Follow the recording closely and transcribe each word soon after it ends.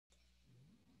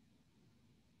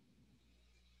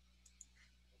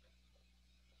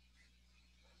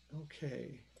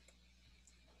Okay.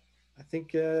 I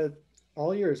think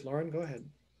all yours, Lauren. Go ahead.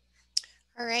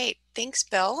 All right, thanks,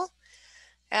 Bill.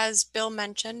 As Bill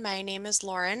mentioned, my name is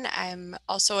Lauren. I'm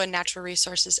also a natural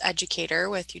resources educator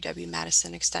with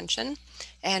UW-Madison Extension.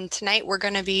 And tonight we're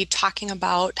going to be talking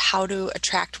about how to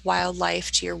attract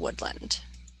wildlife to your woodland.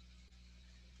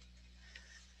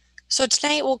 So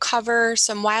tonight we'll cover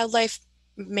some wildlife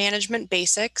management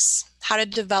basics, how to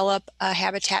develop a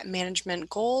habitat management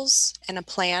goals and a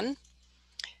plan,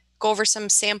 go over some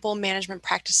sample management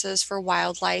practices for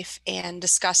wildlife, and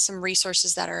discuss some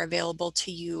resources that are available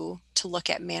to you to look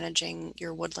at managing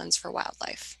your woodlands for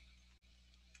wildlife.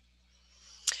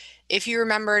 If you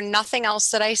remember nothing else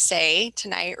that I say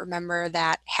tonight, remember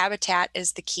that habitat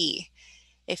is the key.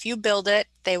 If you build it,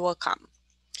 they will come.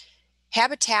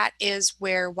 Habitat is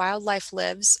where wildlife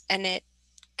lives, and it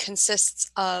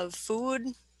consists of food,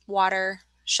 water,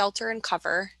 shelter and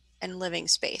cover, and living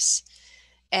space.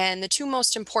 And the two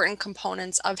most important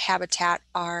components of habitat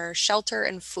are shelter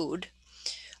and food.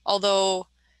 Although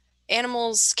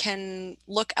animals can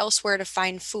look elsewhere to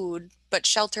find food, but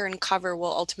shelter and cover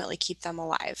will ultimately keep them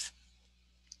alive.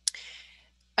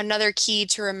 Another key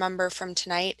to remember from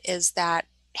tonight is that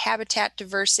habitat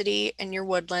diversity in your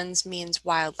woodlands means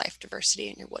wildlife diversity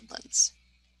in your woodlands.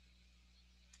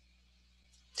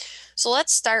 So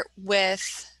let's start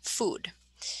with food.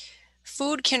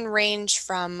 Food can range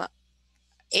from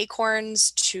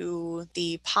acorns to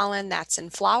the pollen that's in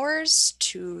flowers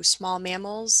to small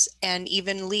mammals and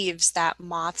even leaves that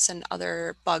moths and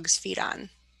other bugs feed on.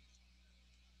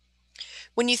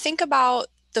 When you think about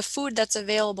the food that's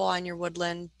available on your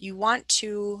woodland, you want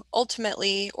to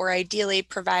ultimately or ideally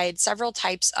provide several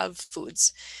types of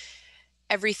foods.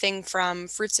 Everything from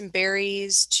fruits and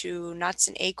berries to nuts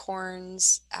and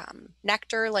acorns,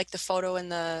 nectar like the photo in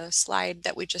the slide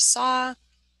that we just saw,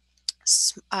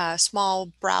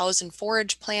 small browse and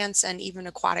forage plants, and even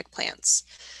aquatic plants.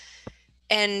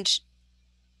 And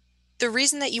the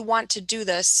reason that you want to do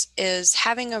this is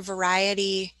having a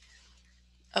variety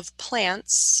of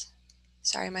plants.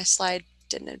 Sorry, my slide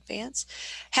didn't advance.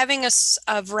 Having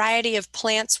a variety of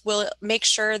plants will make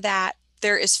sure that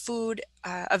there is food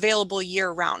available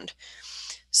year round.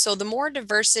 So the more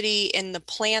diversity in the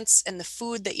plants and the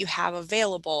food that you have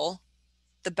available,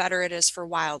 the better it is for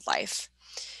wildlife.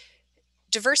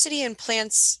 Diversity in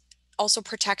plants also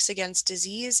protects against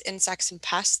disease, insects, and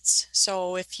pests.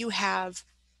 So if you have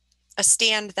a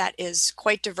stand that is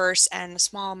quite diverse and a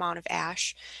small amount of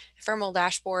ash, if emerald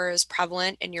ash borer is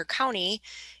prevalent in your county,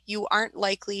 you aren't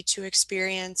likely to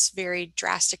experience very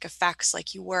drastic effects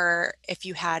like you were if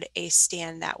you had a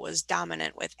stand that was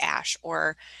dominant with ash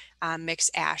or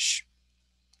mixed ash.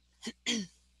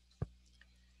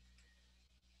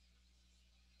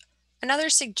 Another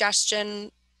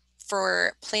suggestion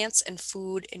for plants and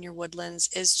food in your woodlands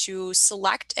is to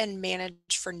select and manage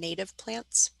for native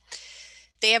plants.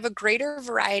 They have a greater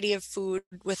variety of food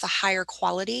with a higher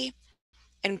quality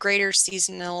and greater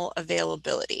seasonal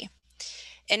availability.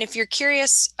 And if you're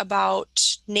curious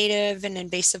about native and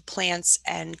invasive plants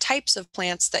and types of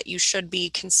plants that you should be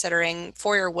considering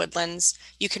for your woodlands,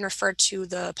 you can refer to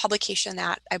the publication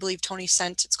that I believe Tony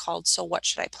sent. It's called So What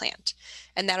Should I Plant?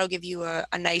 And that'll give you a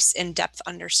nice in-depth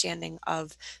understanding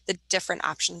of the different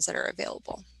options that are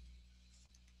available.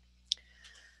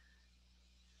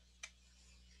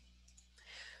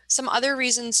 Some other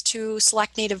reasons to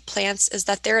select native plants is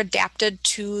that they're adapted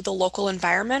to the local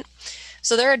environment.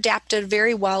 So they're adapted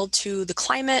very well to the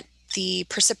climate, the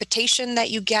precipitation that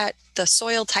you get, the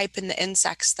soil type, and the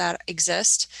insects that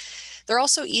exist. They're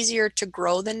also easier to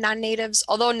grow than non-natives,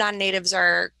 although non-natives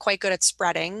are quite good at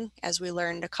spreading, as we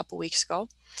learned a couple weeks ago.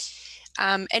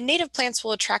 And native plants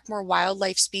will attract more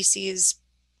wildlife species,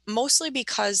 mostly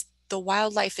because the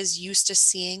wildlife is used to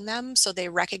seeing them, so they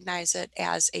recognize it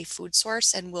as a food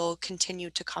source and will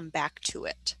continue to come back to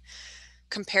it,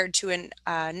 compared to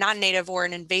a non-native or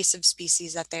an invasive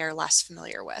species that they are less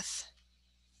familiar with.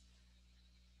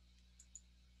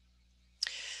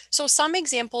 So some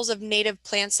examples of native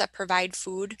plants that provide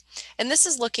food, and this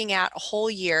is looking at a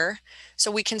whole year.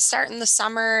 So we can start in the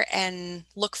summer and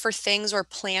look for things or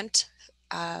plant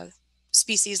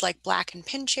species like black and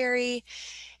pin cherry.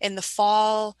 In the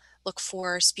fall, look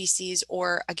for species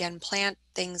or again plant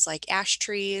things like ash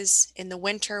trees. In the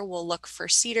winter, we'll look for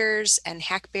cedars and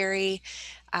hackberry.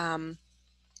 And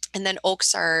then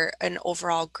oaks are an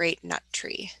overall great nut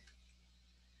tree.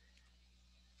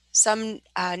 Some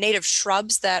native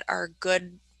shrubs that are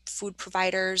good food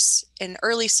providers. In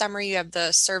early summer, you have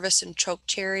the service and choke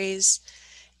cherries.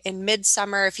 In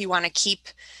midsummer, if you want to keep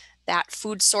that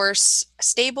food source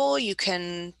stable, you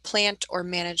can plant or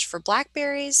manage for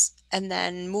blackberries. and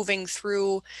then moving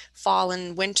through fall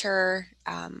and winter,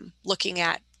 looking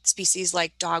at species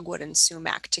like dogwood and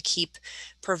sumac to keep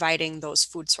providing those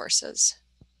food sources.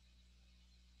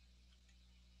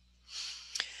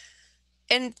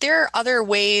 And there are other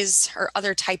ways or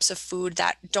other types of food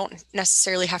that don't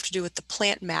necessarily have to do with the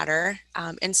plant matter.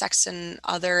 Insects and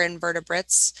other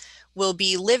invertebrates will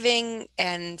be living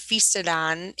and feasted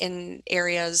on in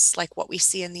areas like what we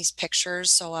see in these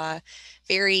pictures. So a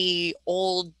very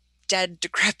old, dead,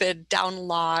 decrepit down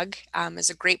log is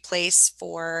a great place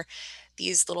for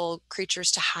these little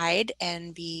creatures to hide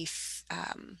and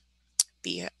become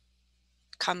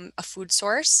a food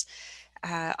source.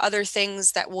 Other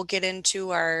things that we'll get into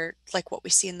are like what we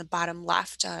see in the bottom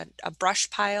left, a brush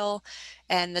pile,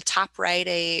 and the top right,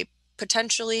 a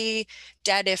potentially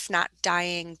dead, if not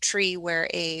dying, tree where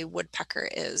a woodpecker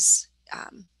is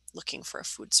looking for a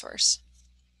food source.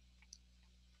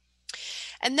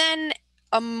 And then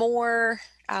a more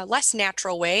less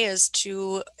natural way is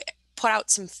to put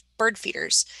out some bird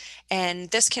feeders.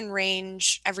 And this can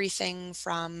range everything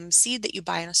from seed that you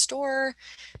buy in a store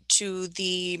to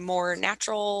the more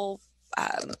natural,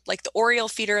 like the Oriole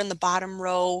feeder in the bottom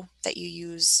row that you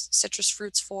use citrus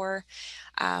fruits for.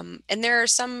 And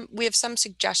we have some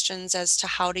suggestions as to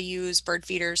how to use bird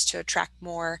feeders to attract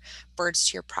more birds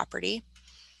to your property.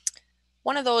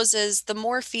 One of those is the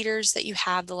more feeders that you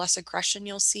have, the less aggression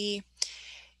you'll see.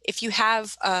 If you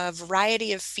have a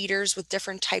variety of feeders with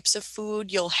different types of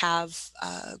food, you'll have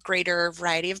a greater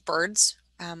variety of birds.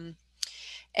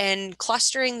 And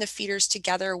clustering the feeders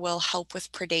together will help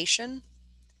with predation,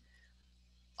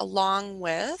 along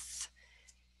with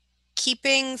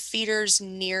keeping feeders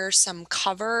near some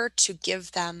cover to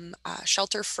give them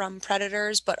shelter from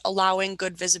predators, but allowing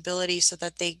good visibility so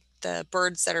that the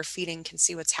birds that are feeding can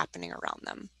see what's happening around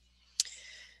them.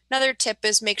 Another tip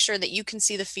is make sure that you can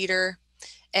see the feeder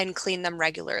and clean them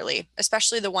regularly,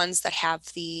 especially the ones that have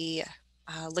the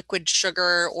liquid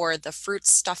sugar or the fruits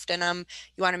stuffed in them.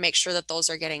 You want to make sure that those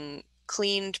are getting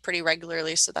cleaned pretty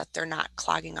regularly so that they're not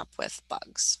clogging up with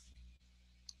bugs.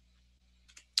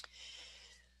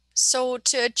 So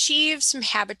to achieve some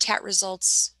habitat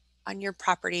results on your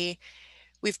property,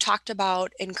 we've talked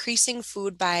about increasing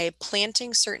food by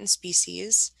planting certain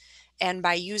species and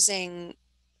by using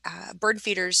bird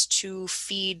feeders to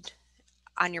feed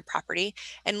on your property.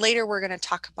 And later we're going to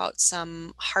talk about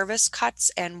some harvest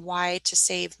cuts and why to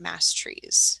save mass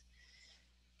trees.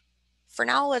 For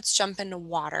now, let's jump into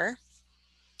water.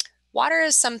 Water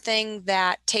is something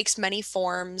that takes many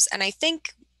forms, and I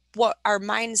think what our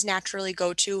minds naturally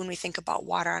go to when we think about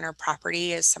water on our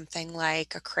property is something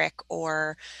like a creek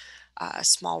or a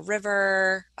small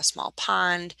river, a small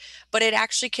pond, but it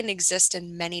actually can exist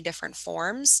in many different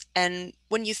forms. And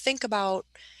when you think about,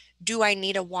 do I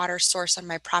need a water source on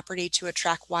my property to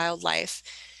attract wildlife?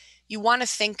 You want to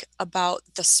think about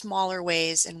the smaller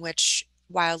ways in which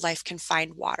wildlife can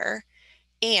find water.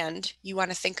 And you want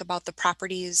to think about the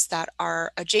properties that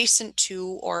are adjacent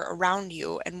to or around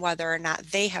you and whether or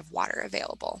not they have water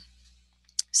available.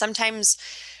 Sometimes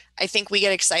I think we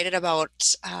get excited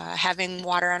about having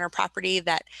water on our property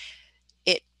that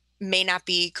it may not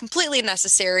be completely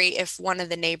necessary if one of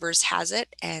the neighbors has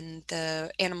it and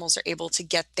the animals are able to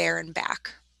get there and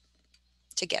back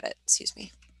to get it, excuse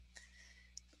me.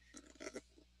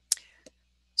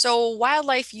 So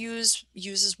wildlife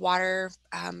uses water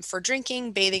for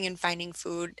drinking, bathing, and finding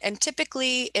food. And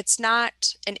typically it's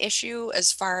not an issue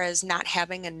as far as not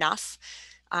having enough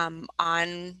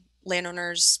on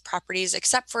landowners' properties,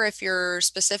 except for if you're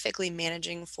specifically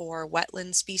managing for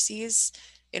wetland species,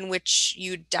 in which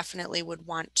you definitely would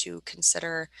want to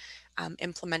consider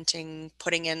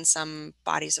putting in some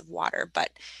bodies of water, but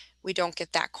we don't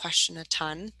get that question a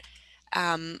ton.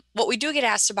 What we do get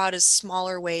asked about is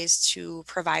smaller ways to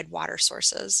provide water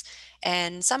sources.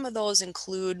 And some of those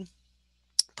include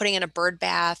putting in a bird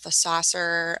bath, a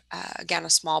saucer, again, a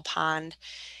small pond.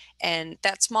 And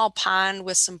that small pond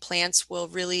with some plants will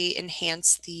really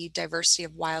enhance the diversity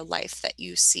of wildlife that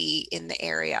you see in the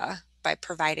area by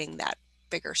providing that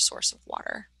bigger source of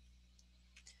water.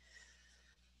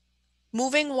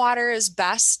 Moving water is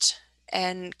best,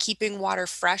 and keeping water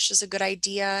fresh is a good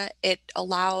idea. It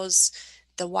allows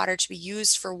the water to be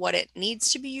used for what it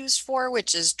needs to be used for,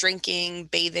 which is drinking,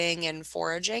 bathing, and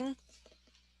foraging.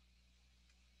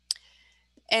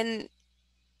 And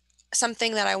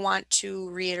something that I want to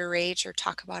reiterate or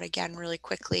talk about again really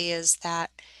quickly is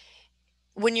that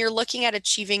when you're looking at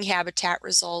achieving habitat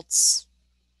results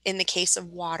in the case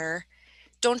of water,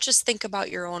 don't just think about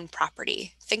your own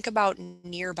property. Think about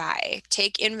nearby.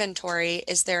 Take inventory.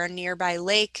 Is there a nearby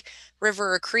lake,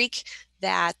 river, or creek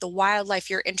that the wildlife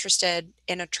you're interested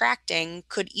in attracting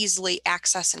could easily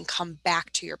access and come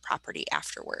back to your property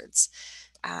afterwards.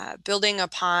 Building a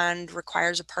pond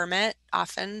requires a permit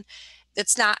often.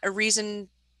 It's not a reason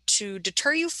to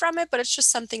deter you from it, but it's just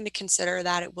something to consider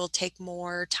that it will take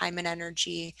more time and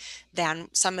energy than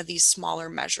some of these smaller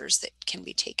measures that can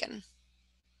be taken.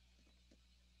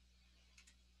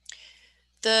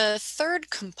 The third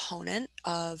component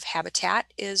of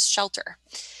habitat is shelter.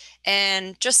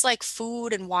 And just like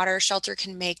food and water, shelter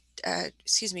can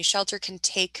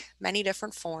take many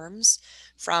different forms,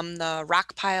 from the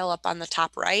rock pile up on the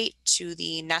top right to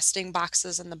the nesting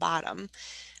boxes in the bottom.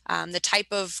 The type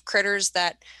of critters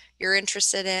that you're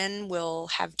interested in will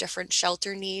have different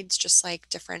shelter needs, just like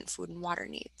different food and water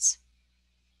needs.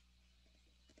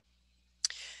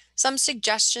 Some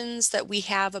suggestions that we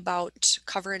have about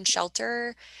cover and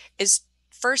shelter is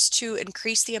first to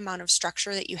increase the amount of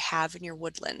structure that you have in your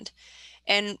woodland.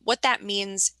 And what that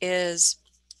means is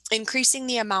increasing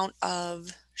the amount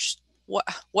of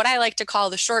what I like to call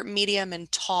the short, medium,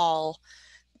 and tall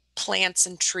plants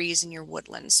and trees in your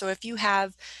woodland. So if you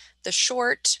have the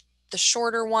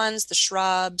shorter ones, the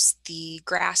shrubs, the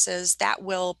grasses, that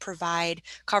will provide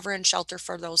cover and shelter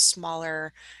for those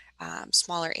smaller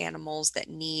animals that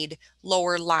need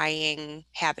lower lying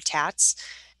habitats.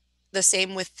 The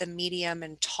same with the medium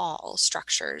and tall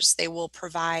structures. They will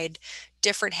provide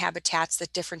different habitats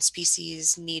that different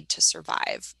species need to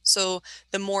survive. So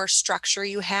the more structure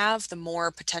you have, the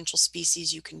more potential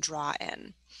species you can draw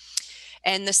in.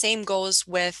 And the same goes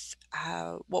with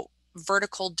what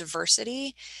vertical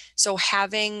diversity. So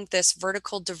having this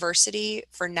vertical diversity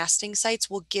for nesting sites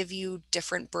will give you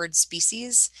different bird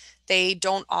species. They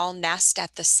don't all nest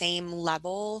at the same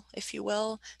level, if you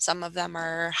will. Some of them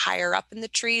are higher up in the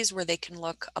trees where they can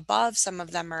look above. Some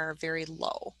of them are very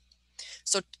low.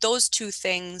 So those two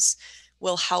things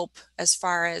will help as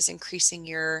far as increasing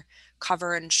your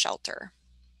cover and shelter.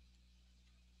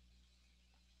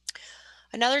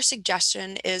 Another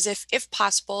suggestion is, if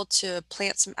possible, to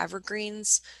plant some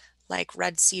evergreens like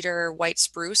red cedar, white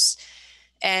spruce.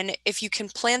 And if you can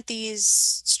plant these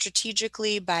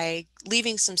strategically by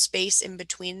leaving some space in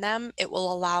between them, it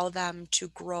will allow them to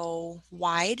grow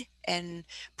wide and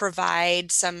provide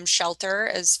some shelter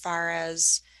as far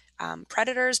as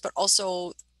predators, but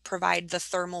also provide the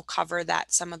thermal cover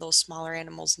that some of those smaller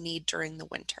animals need during the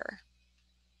winter.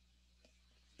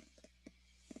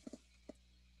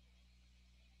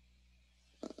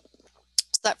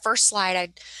 So that first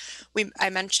slide, I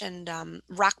mentioned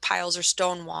rock piles or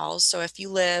stone walls. So if you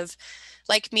live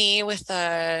like me with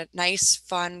a nice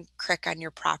fun creek on your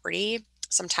property,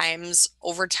 sometimes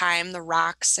over time the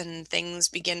rocks and things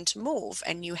begin to move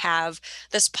and you have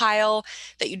this pile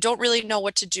that you don't really know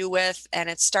what to do with, and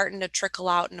it's starting to trickle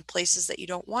out into places that you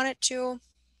don't want it to.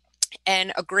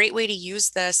 And a great way to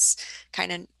use this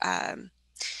kind of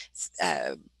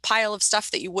pile of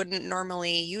stuff that you wouldn't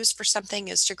normally use for something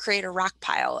is to create a rock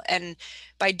pile. And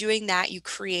by doing that, you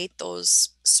create those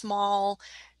small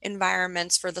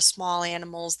environments for the small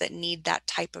animals that need that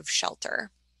type of shelter.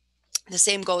 The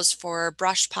same goes for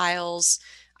brush piles,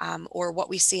 or what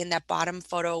we see in that bottom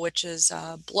photo, which is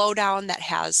a blowdown that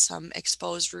has some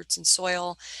exposed roots and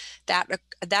soil. That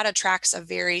attracts a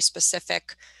very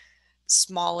specific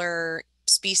smaller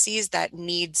species that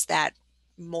needs that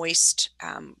moist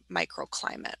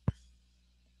microclimate.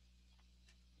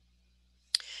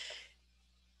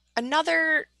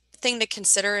 Another thing to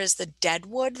consider is the dead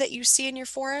wood that you see in your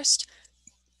forest.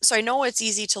 So I know it's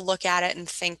easy to look at it and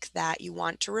think that you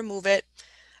want to remove it.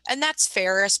 And that's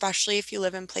fair, especially if you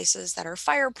live in places that are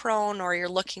fire prone or you're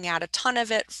looking at a ton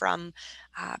of it from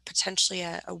potentially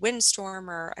a windstorm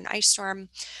or an ice storm.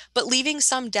 But leaving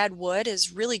some dead wood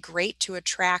is really great to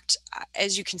attract,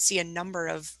 as you can see, a number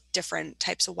of different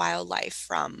types of wildlife,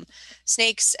 from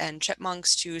snakes and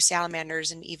chipmunks to salamanders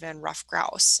and even ruffed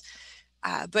grouse.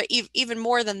 But even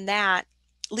more than that,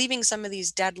 leaving some of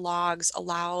these dead logs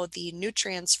allow the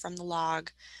nutrients from the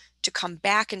log to come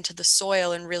back into the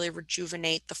soil and really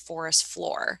rejuvenate the forest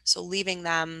floor. So leaving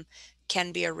them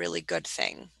can be a really good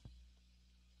thing.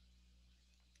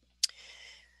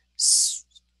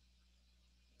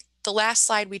 The last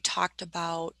slide we talked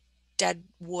about dead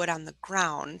wood on the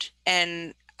ground,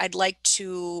 and I'd like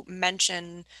to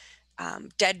mention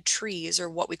dead trees, or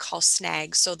what we call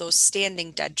snags. So those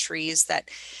standing dead trees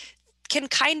that can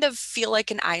kind of feel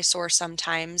like an eyesore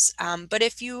sometimes. But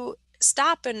if you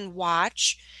stop and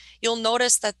watch, you'll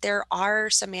notice that there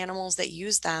are some animals that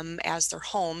use them as their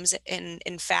homes.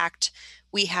 In fact,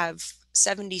 we have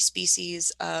 70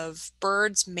 species of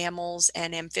birds, mammals,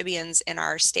 and amphibians in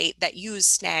our state that use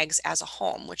snags as a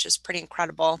home, which is pretty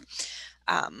incredible.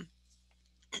 Um,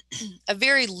 A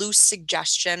very loose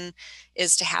suggestion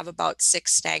is to have about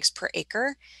 6 snags per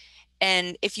acre.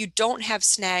 And if you don't have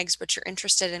snags, but you're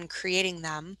interested in creating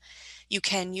them, you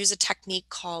can use a technique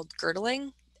called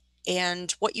girdling.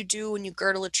 And what you do when you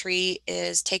girdle a tree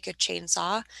is take a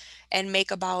chainsaw and make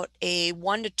about a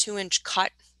 1 to 2 inch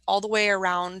cut all the way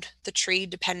around the tree,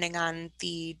 depending on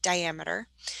the diameter.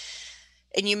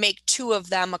 And you make two of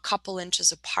them a couple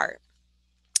inches apart.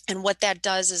 And what that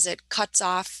does is it cuts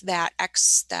off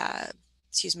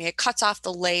it cuts off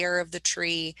the layer of the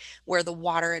tree where the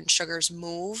water and sugars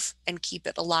move and keep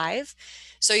it alive.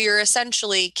 So you're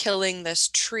essentially killing this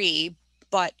tree,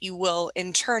 but you will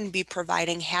in turn be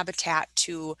providing habitat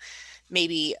to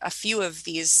maybe a few of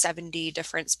these 70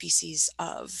 different species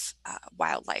of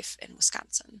wildlife in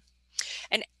Wisconsin.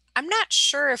 And I'm not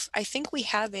sure if I think we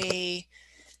have a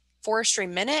forestry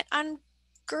minute on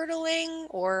girdling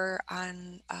or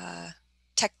on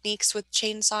techniques with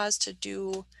chainsaws to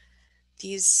do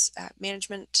these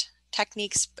management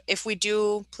techniques. If we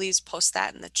do, please post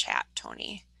that in the chat,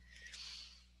 Tony.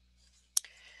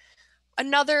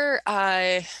 Another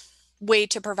way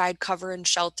to provide cover and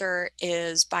shelter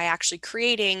is by actually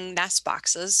creating nest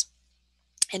boxes.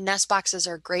 And nest boxes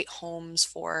are great homes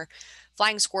for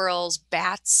flying squirrels,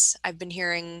 bats. I've been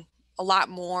hearing a lot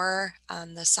more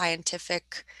on the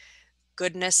scientific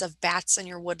goodness of bats in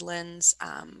your woodlands,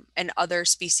 and other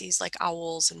species like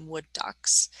owls and wood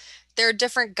ducks. There are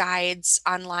different guides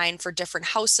online for different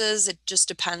houses. It just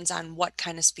depends on what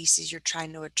kind of species you're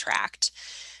trying to attract.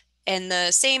 And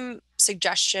the same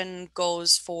suggestion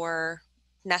goes for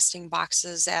nesting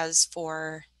boxes as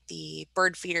for the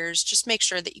bird feeders. Just make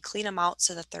sure that you clean them out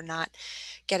so that they're not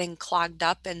getting clogged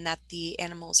up and that the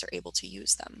animals are able to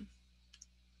use them.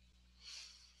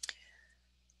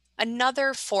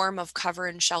 Another form of cover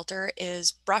and shelter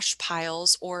is brush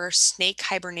piles or snake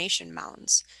hibernation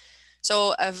mounds.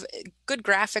 So a good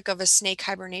graphic of a snake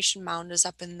hibernation mound is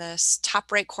up in this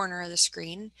top right corner of the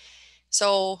screen.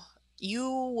 So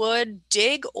you would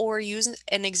dig or use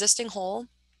an existing hole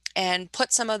and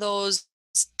put some of those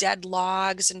dead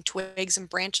logs and twigs and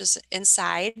branches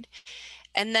inside,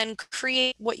 and then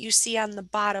create what you see on the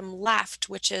bottom left,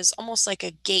 which is almost like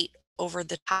a gate over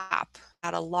the top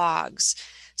out of logs,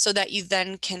 so that you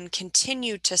then can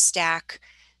continue to stack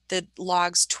the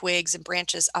logs, twigs, and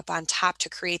branches up on top to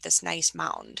create this nice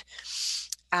mound.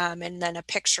 And then a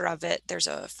picture of it, there's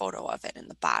a photo of it in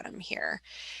the bottom here.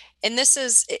 And this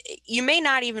is, you may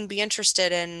not even be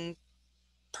interested in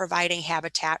providing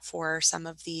habitat for some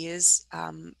of these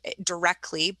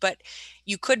directly, but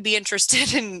you could be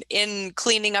interested in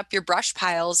cleaning up your brush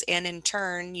piles, and in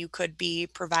turn, you could be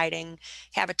providing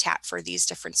habitat for these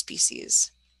different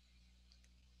species.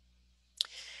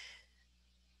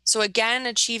 So again,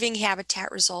 achieving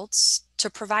habitat results. To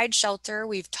provide shelter,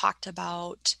 we've talked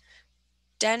about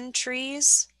den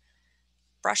trees,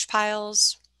 brush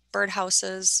piles,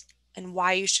 birdhouses, and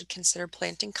why you should consider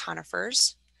planting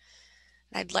conifers.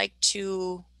 I'd like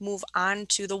to move on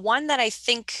to the one that I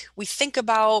think we think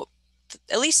about,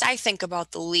 at least I think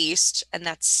about the least, and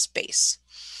that's space.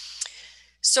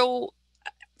 So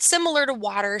similar to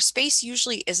water, space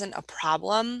usually isn't a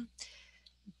problem,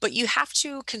 but you have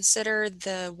to consider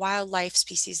the wildlife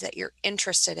species that you're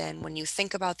interested in when you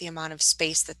think about the amount of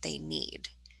space that they need.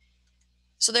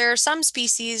 So there are some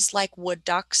species like wood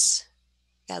ducks,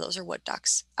 yeah, those are wood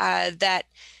ducks, that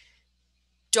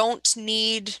don't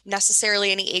need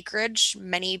necessarily any acreage.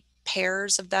 Many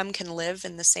pairs of them can live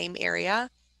in the same area.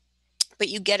 But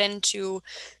you get into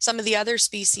some of the other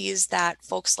species that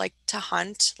folks like to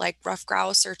hunt, like ruffed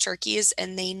grouse or turkeys,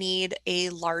 and they need a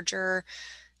larger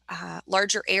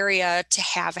area to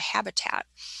have a habitat.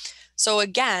 So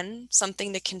again,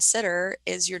 something to consider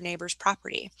is your neighbor's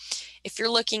property. If you're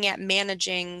looking at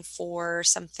managing for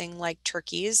something like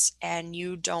turkeys and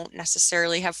you don't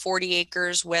necessarily have 40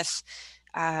 acres with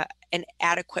an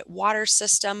adequate water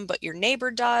system, but your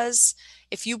neighbor does,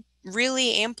 if you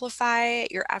really amplify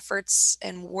your efforts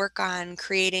and work on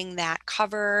creating that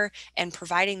cover and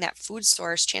providing that food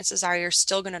source, chances are you're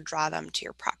still going to draw them to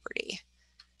your property.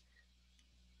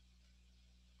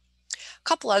 A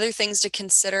couple other things to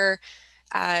consider.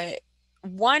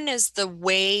 One is the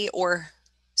way, or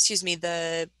excuse me,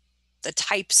 the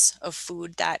types of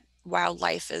food that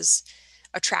wildlife is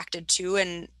attracted to,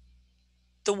 and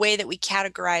the way that we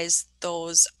categorize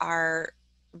those are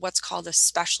what's called a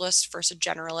specialist versus a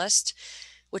generalist,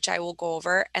 which I will go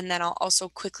over. And then I'll also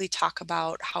quickly talk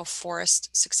about how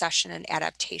forest succession and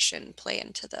adaptation play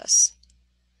into this.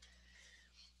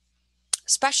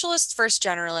 Specialists versus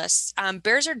generalists.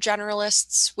 Bears are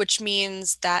generalists, which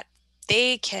means that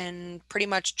they can pretty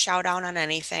much chow down on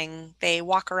anything. They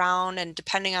walk around, and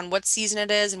depending on what season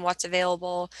it is and what's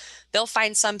available, they'll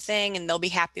find something and they'll be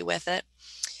happy with it.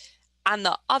 On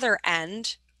the other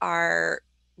end are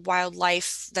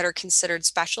wildlife that are considered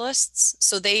specialists.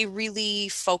 So they really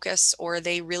focus, or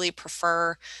they really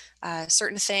prefer a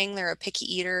certain thing. They're a picky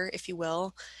eater, if you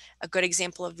will. A good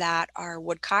example of that are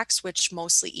woodcocks, which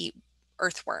mostly eat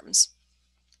earthworms.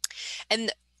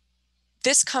 And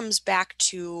this comes back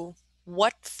to,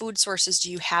 what food sources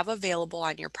do you have available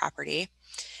on your property?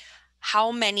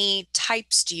 How many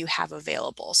types do you have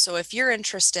available? So if you're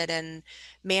interested in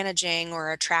managing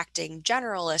or attracting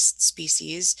generalist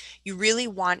species, you really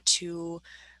want to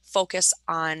focus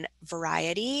on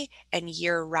variety and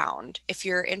year round. If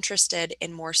you're interested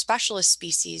in more specialist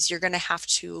species, you're going to have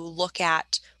to look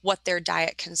at what their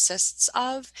diet consists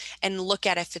of and look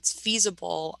at if it's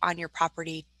feasible on your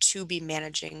property to be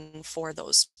managing for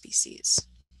those species.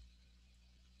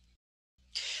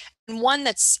 And one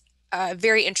that's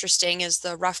very interesting is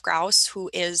the ruffed grouse, who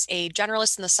is a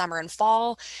generalist in the summer and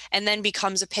fall, and then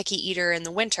becomes a picky eater in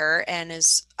the winter and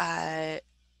is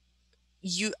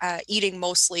eating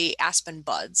mostly aspen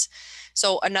buds.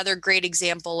 So another great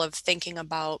example of thinking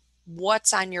about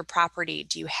what's on your property.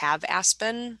 Do you have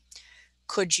aspen?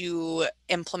 Could you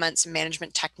implement some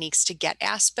management techniques to get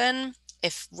aspen?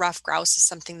 If ruffed grouse is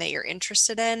something that you're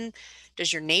interested in,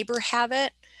 does your neighbor have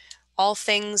it? All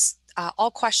things,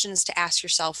 all questions to ask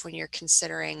yourself when you're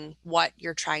considering what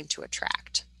you're trying to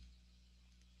attract.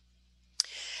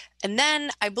 And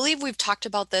then I believe we've talked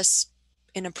about this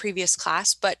in a previous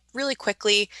class, but really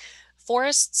quickly,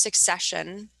 forest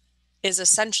succession is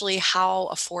essentially how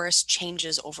a forest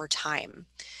changes over time.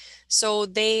 So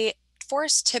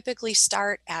forests typically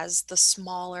start as the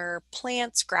smaller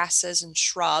plants, grasses, and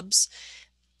shrubs,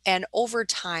 and over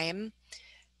time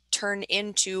turn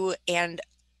into and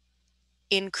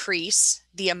increase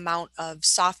the amount of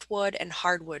softwood and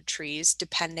hardwood trees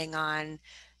depending on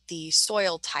the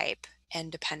soil type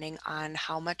and depending on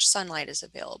how much sunlight is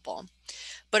available.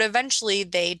 But eventually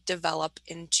they develop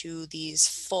into these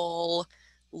full,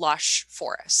 lush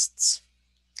forests.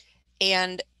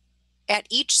 And at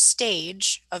each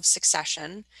stage of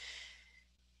succession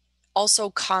also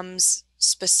comes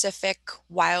specific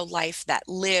wildlife that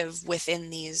live within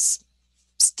these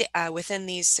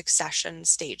succession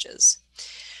stages.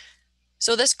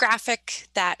 So this graphic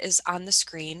that is on the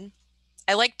screen,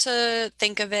 I like to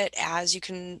think of it as, you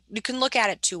can look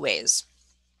at it two ways.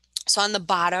 So on the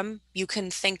bottom, you can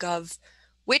think of,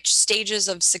 which stages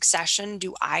of succession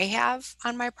do I have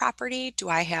on my property? Do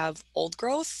I have old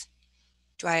growth?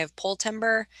 Do I have pole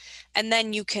timber? And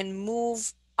then you can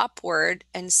move upward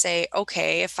and say,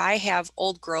 okay, if I have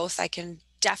old growth, I can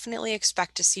definitely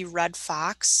expect to see red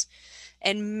fox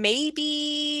and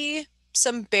maybe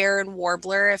some bear and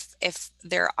warbler if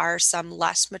there are some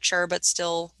less mature but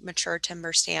still mature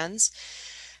timber stands.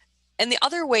 And the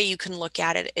other way you can look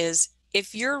at it is,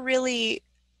 if you're really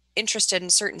interested in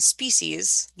certain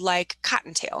species like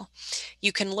cottontail,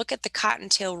 you can look at the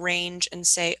cottontail range and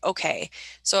say, okay,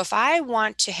 so if I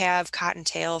want to have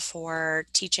cottontail for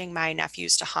teaching my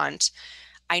nephews to hunt,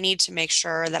 I need to make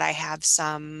sure that I have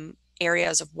some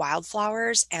areas of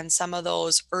wildflowers and some of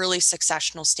those early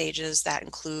successional stages that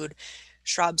include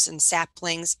shrubs and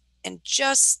saplings, and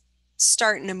just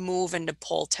starting to move into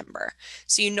pole timber.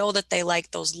 So you know that they like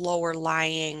those lower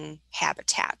lying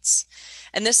habitats.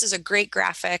 And this is a great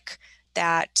graphic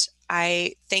that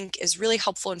I think is really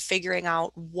helpful in figuring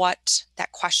out what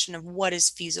that question of what is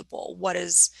feasible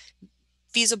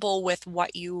with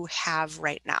what you have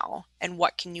right now, and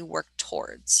what can you work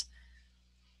towards.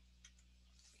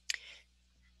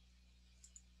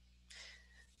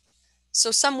 So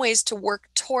some ways to work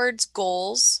towards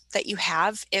goals that you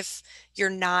have if you're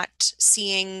not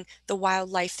seeing the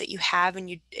wildlife that you have, and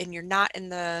you're not in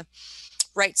the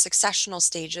right successional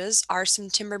stages, are some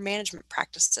timber management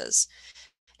practices.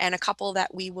 And a couple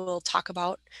that we will talk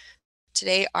about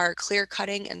today are clear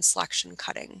cutting and selection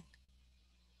cutting.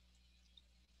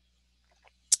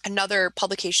 Another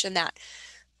publication that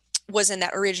was in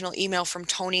that original email from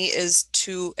Tony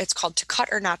it's called To Cut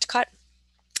or Not to Cut.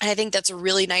 And I think that's a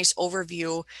really nice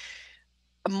overview,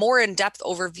 a more in-depth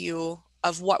overview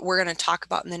of what we're going to talk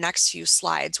about in the next few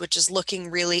slides, which is looking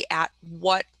really at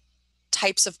what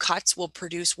types of cuts will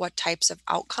produce what types of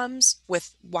outcomes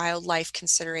with wildlife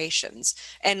considerations,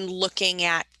 and looking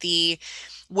at the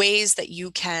ways that you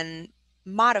can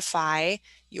modify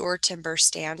your timber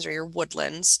stands or your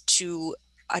woodlands to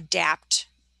adapt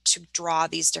to draw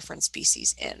these different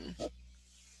species in.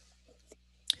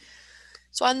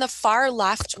 So on the far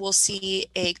left, we'll see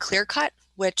a clear cut,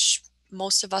 which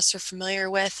most of us are familiar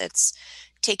with. It's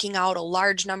taking out a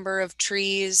large number of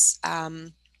trees.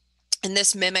 And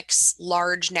this mimics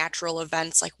large natural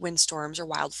events like windstorms or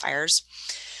wildfires.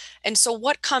 And so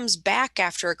what comes back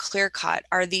after a clear cut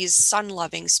are these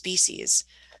sun-loving species,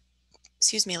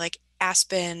 excuse me, like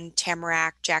aspen,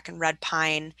 tamarack, jack and red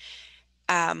pine.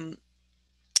 Um,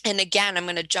 and again, I'm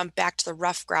going to jump back to the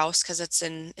ruffed grouse because it's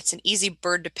an easy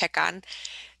bird to pick on.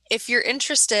 If you're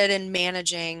interested in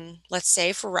managing, let's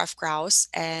say for ruffed grouse,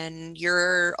 and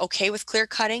you're okay with clear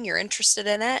cutting, you're interested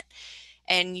in it,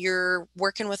 and you're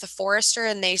working with a forester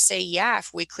and they say, yeah,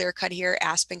 if we clear cut here,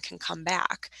 aspen can come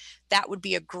back. That would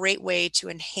be a great way to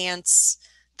enhance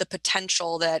the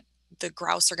potential that the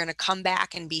grouse are going to come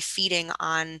back and be feeding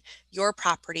on your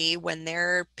property. When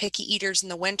they're picky eaters in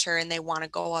the winter and they want to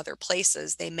go other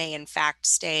places, they may in fact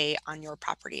stay on your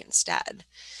property instead.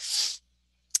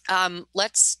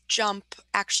 Let's jump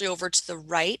actually over to the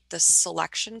right, the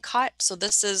selection cut. So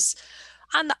this is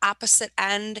on the opposite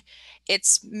end.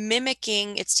 It's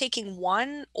taking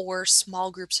one or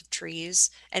small groups of trees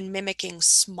and mimicking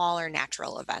smaller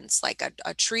natural events, like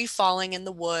a tree falling in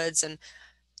the woods, and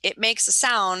it makes a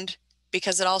sound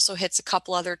because it also hits a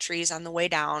couple other trees on the way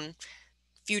down.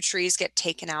 Few trees get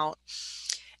taken out.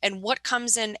 And what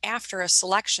comes in after a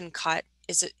selection cut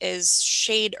is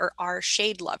shade, or are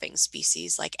shade loving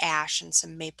species like ash and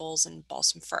some maples and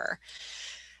balsam fir.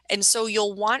 And so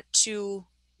you'll want to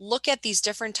look at these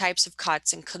different types of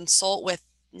cuts and consult with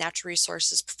natural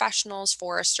resources professionals,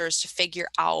 foresters, to figure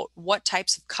out what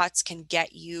types of cuts can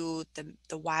get you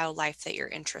the wildlife that you're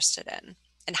interested in,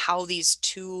 and how these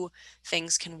two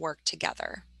things can work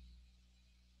together.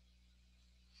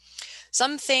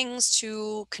 Some things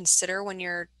to consider when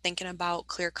you're thinking about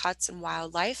clear cuts and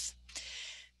wildlife: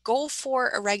 go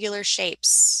for irregular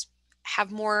shapes,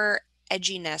 have more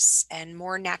edginess and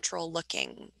more natural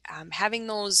looking. Having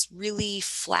those really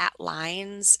flat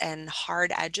lines and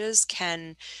hard edges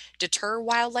can deter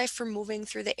wildlife from moving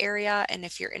through the area. And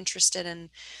if you're interested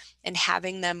in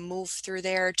having them move through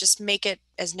there, just make it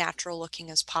as natural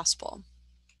looking as possible.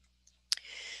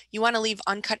 You want to leave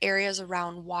uncut areas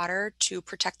around water to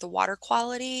protect the water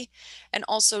quality, and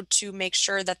also to make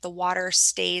sure that the water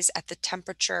stays at the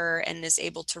temperature and is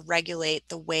able to regulate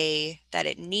the way that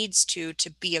it needs to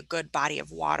be a good body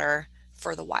of water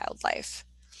for the wildlife.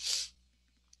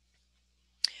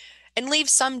 And leave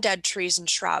some dead trees and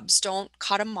shrubs. Don't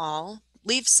cut them all.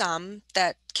 Leave some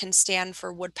that can stand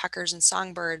for woodpeckers and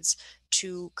songbirds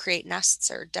to create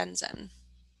nests or dens in.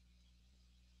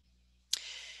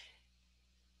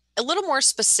 A little more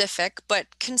specific,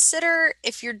 but consider,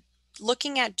 if you're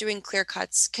looking at doing clear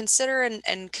cuts, consider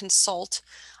and consult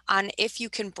on if you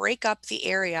can break up the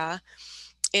area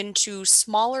into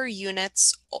smaller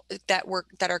units that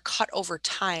are cut over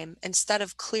time, instead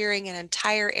of clearing an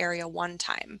entire area one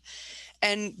time.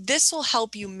 And this will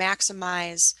help you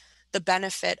maximize the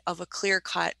benefit of a clear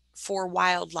cut for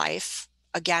wildlife.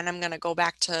 Again, I'm going to go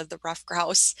back to the ruffed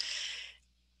grouse.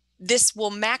 This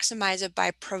will maximize it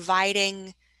by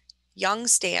providing young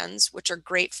stands, which are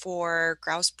great for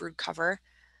grouse brood cover,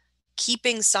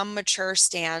 keeping some mature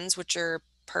stands, which are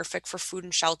perfect for food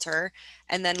and shelter,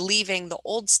 and then leaving the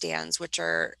old stands, which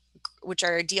are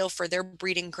ideal for their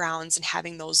breeding grounds, and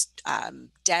having those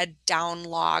dead down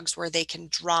logs where they can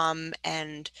drum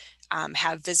and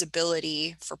have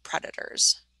visibility for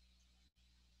predators.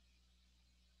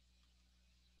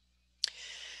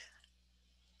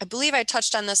 I believe I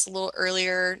touched on this a little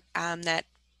earlier, that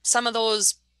some of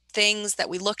those things that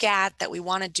we look at that we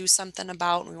want to do something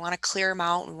about, and we want to clear them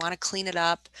out, and we want to clean it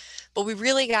up, but we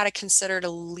really got to consider to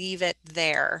leave it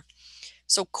there.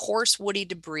 So coarse woody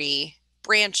debris,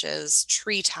 branches,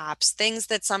 treetops, things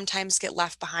that sometimes get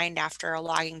left behind after a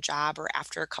logging job or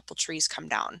after a couple trees come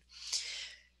down.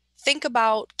 Think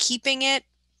about keeping it,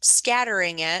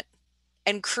 scattering it,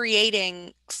 and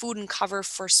creating food and cover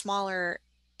for smaller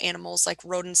animals like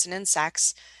rodents and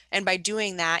insects. And by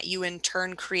doing that, you in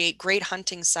turn create great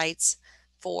hunting sites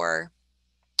for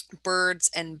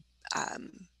birds and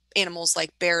animals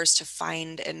like bears to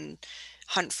find and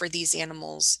hunt for these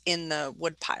animals in the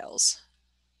wood piles.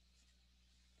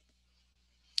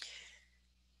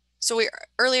 So we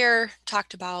earlier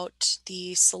talked about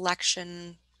the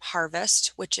selection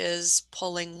harvest, which is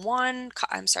cutting one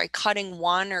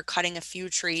or cutting a few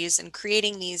trees and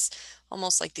creating these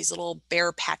almost like these little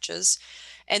bare patches.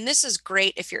 And this is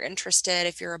great if you're interested,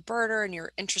 if you're a birder and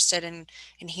you're interested in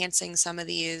enhancing some of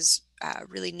these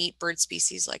really neat bird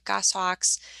species like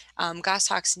goshawks.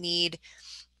 Goshawks need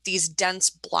these dense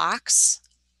blocks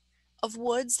of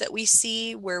woods that we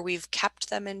see where we've kept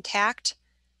them intact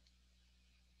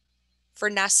for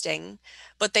nesting,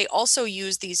 but they also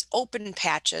use these open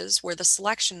patches where the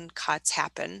selection cuts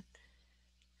happen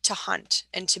to hunt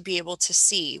and to be able to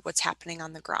see what's happening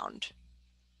on the ground.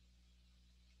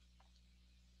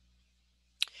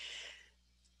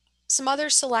 Some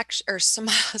other selection or some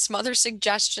other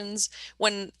suggestions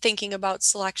when thinking about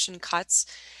selection cuts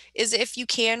is if you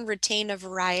can retain a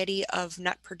variety of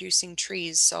nut producing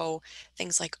trees, so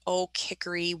things like oak,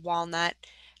 hickory, walnut.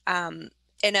 Um,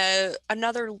 and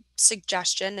another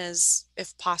suggestion is,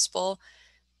 if possible,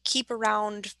 keep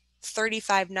around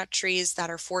 35 nut trees that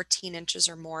are 14 inches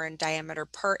or more in diameter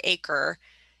per acre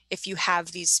if you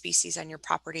have these species on your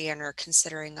property and are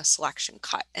considering a selection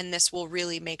cut. And this will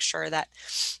really make sure that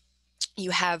you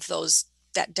have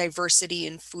that diversity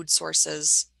in food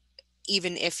sources,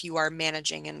 even if you are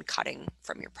managing and cutting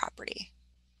from your property.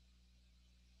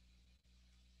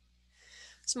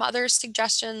 Some other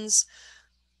suggestions: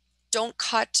 don't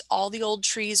cut all the old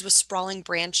trees with sprawling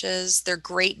branches. They're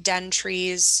great den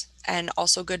trees and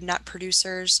also good nut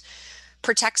producers.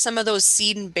 Protect some of those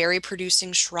seed and berry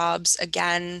producing shrubs,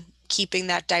 again, keeping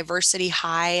that diversity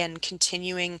high and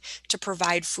continuing to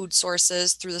provide food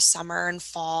sources through the summer and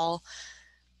fall.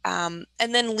 And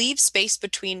then leave space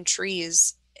between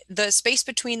trees. The space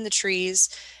between the trees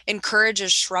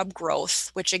encourages shrub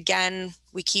growth, which again,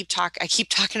 I keep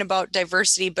talking about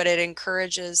diversity, but it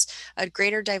encourages a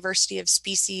greater diversity of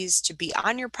species to be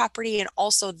on your property and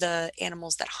also the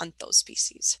animals that hunt those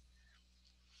species.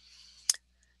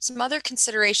 Some other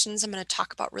considerations I'm going to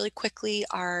talk about really quickly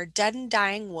are dead and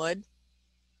dying wood,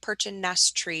 perch and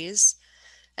nest trees,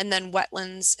 and then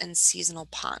wetlands and seasonal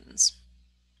ponds.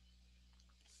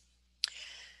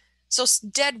 So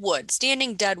dead wood,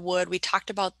 standing dead wood, we talked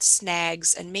about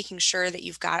snags and making sure that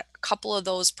you've got a couple of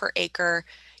those per acre.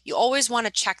 You always want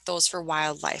to check those for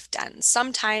wildlife dens.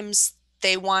 Sometimes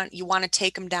you want to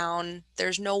take them down.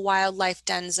 There's no wildlife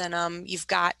dens in them. You've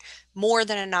got more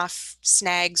than enough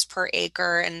snags per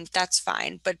acre, and that's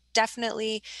fine. But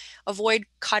definitely avoid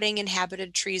cutting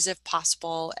inhabited trees if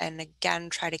possible. And again,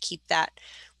 try to keep that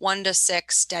 1 to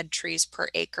 6 dead trees per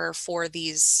acre for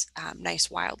these nice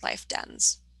wildlife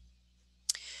dens.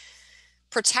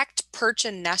 Protect perch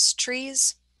and nest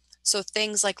trees. So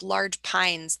things like large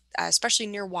pines, especially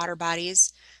near water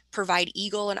bodies, provide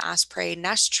eagle and osprey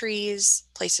nest trees,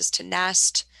 places to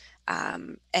nest.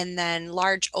 And then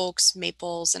large oaks,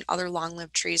 maples, and other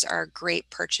long-lived trees are great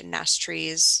perch and nest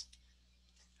trees.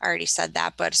 I already said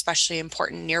that, but especially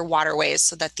important near waterways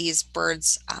so that these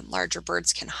birds, larger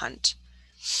birds, can hunt.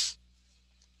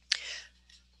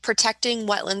 Protecting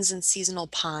wetlands and seasonal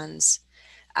ponds.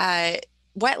 Uh,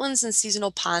 Wetlands and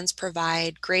seasonal ponds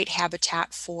provide great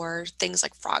habitat for things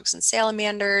like frogs and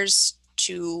salamanders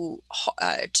to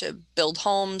build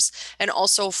homes, and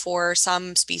also for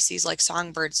some species like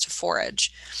songbirds to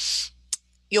forage.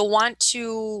 You'll want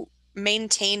to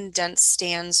maintain dense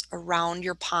stands around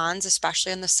your ponds,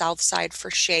 especially on the south side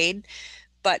for shade,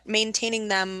 but maintaining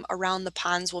them around the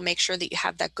ponds will make sure that you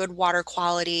have that good water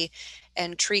quality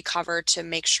and tree cover to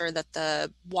make sure that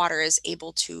the water is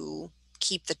able to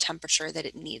keep the temperature that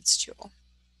it needs to.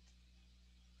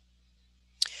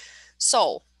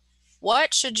 So,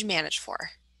 what should you manage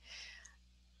for?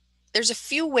 There's a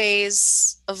few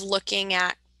ways of looking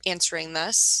at answering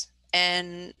this,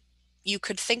 and you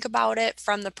could think about it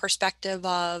from the perspective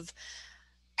of,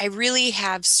 I really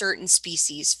have certain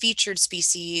species, featured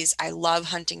species. I love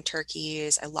hunting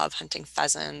turkeys. I love hunting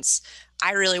pheasants.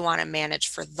 I really want to manage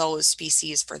for those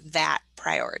species for that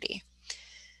priority.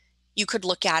 You could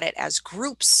look at it as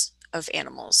groups of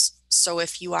animals. So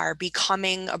if you are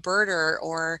becoming a birder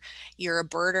or you're a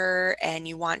birder and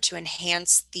you want to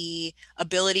enhance the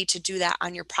ability to do that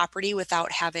on your property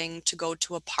without having to go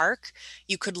to a park,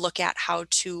 you could look at how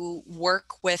to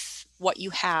work with what you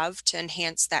have to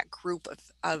enhance that group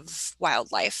of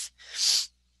wildlife.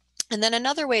 And then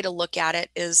another way to look at it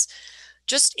is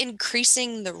just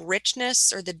increasing the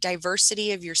richness or the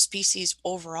diversity of your species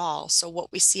overall. So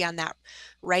what we see on that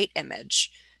right image,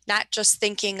 not just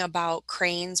thinking about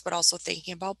cranes, but also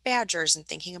thinking about badgers and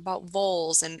thinking about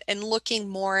voles and looking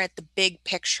more at the big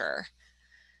picture.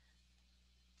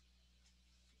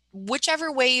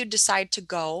 Whichever way you decide to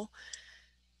go,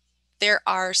 there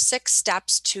are 6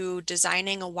 steps to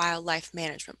designing a wildlife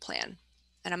management plan.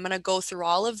 And I'm going to go through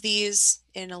all of these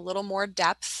in a little more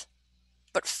depth.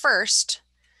 But first,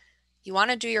 you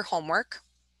want to do your homework.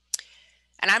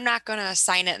 And I'm not going to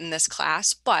assign it in this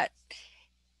class, but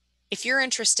if you're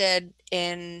interested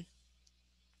in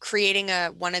creating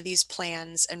one of these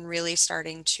plans and really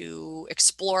starting to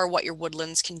explore what your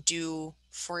woodlands can do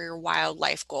for your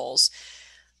wildlife goals,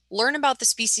 learn about the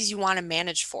species you want to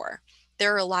manage for.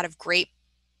 There are a lot of great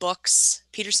books,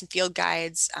 Peterson Field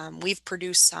Guides. We've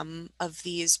produced some of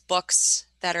these books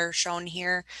that are shown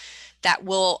here that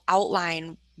will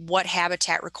outline what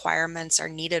habitat requirements are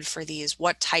needed for these,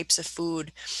 what types of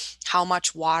food, how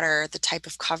much water, the type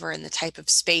of cover, and the type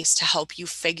of space to help you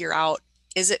figure out,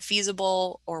 is it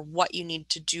feasible, or what you need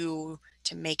to do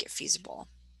to make it feasible.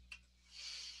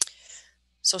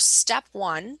 So step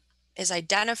one is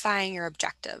identifying your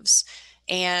objectives.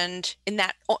 And in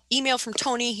that email from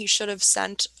Tony, he should have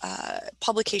sent a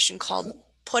publication called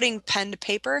Putting Pen to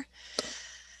Paper.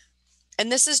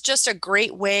 And this is just a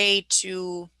great way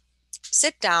to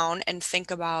sit down and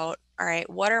think about, all right,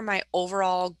 what are my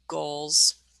overall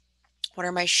goals? What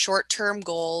are my short-term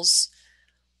goals?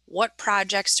 What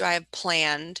projects do I have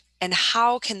planned? And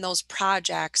how can those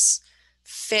projects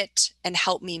fit and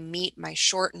help me meet my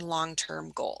short and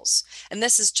long-term goals? And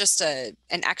this is just an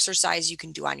exercise you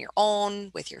can do on your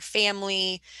own, with your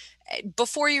family,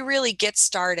 before you really get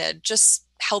started, just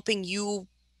helping you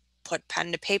put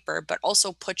pen to paper, but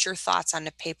also put your thoughts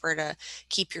onto paper to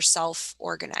keep yourself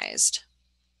organized.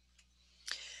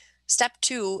 Step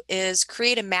two is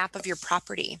create a map of your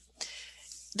property.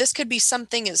 This could be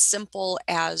something as simple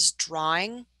as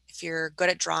drawing. If you're good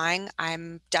at drawing,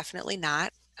 I'm definitely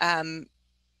not.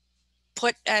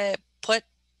 Put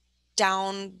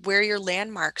down where your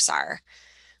landmarks are.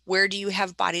 Where do you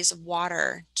have bodies of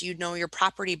water? Do you know your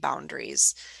property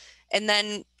boundaries? And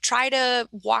then try to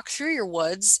walk through your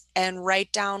woods and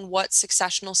write down what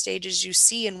successional stages you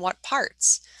see in what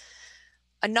parts.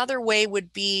 Another way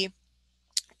would be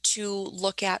to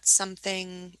look at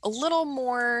something a little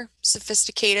more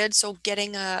sophisticated. So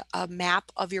getting a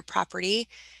map of your property,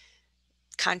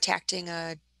 contacting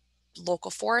a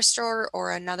local forester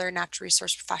or another natural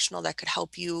resource professional that could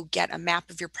help you get a map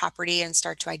of your property and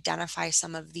start to identify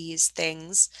some of these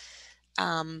things.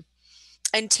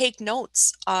 And take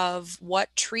notes of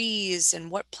what trees and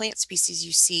what plant species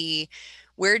you see.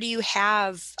 Where do you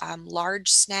have large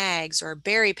snags or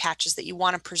berry patches that you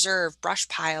want to preserve, brush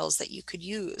piles that you could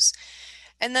use?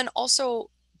 And then also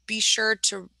be sure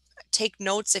to take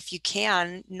notes, if you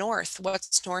can, north.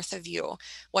 What's north of you?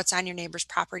 What's on your neighbor's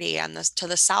property? On this to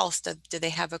the south, do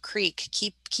they have a creek?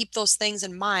 Keep those things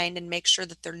in mind and make sure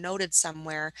that they're noted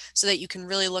somewhere so that you can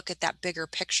really look at that bigger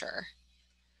picture.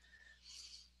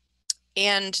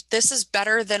 And this is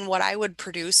better than what I would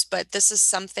produce, but this is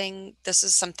something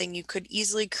you could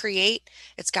easily create.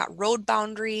 It's got road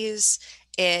boundaries.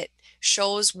 It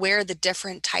shows where the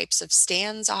different types of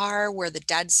stands are, where the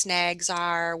dead snags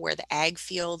are, where the ag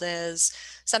field is.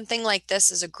 Something like this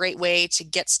is a great way to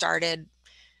get started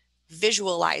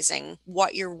visualizing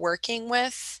what you're working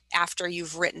with after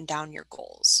you've written down your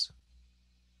goals.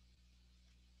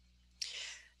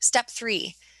 Step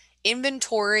three,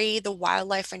 inventory the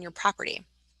wildlife on your property.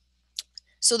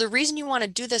 So the reason you want to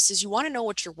do this is you want to know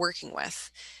what you're working with,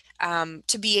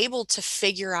 to be able to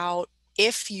figure out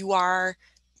if you are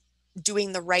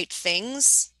doing the right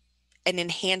things and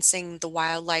enhancing the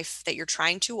wildlife that you're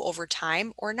trying to over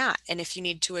time or not, and if you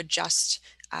need to adjust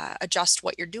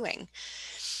what you're doing.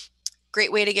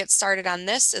 Great way to get started on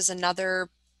this is another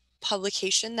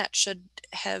publication that should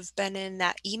have been in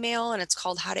that email, and it's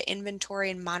called How to Inventory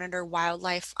and Monitor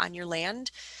Wildlife on Your Land.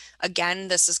 Again,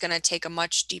 this is going to take a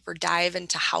much deeper dive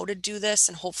into how to do this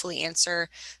and hopefully answer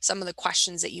some of the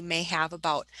questions that you may have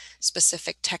about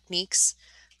specific techniques.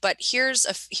 But here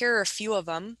are a few of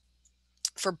them.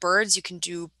 For birds, you can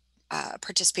do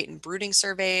participate in brooding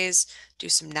surveys, do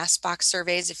some nest box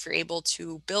surveys if you're able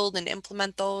to build and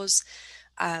implement those.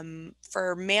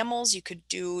 For mammals, you could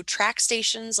do track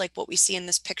stations like what we see in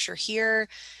this picture here.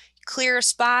 Clear a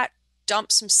spot,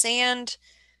 dump some sand,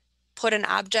 put an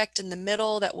object in the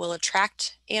middle that will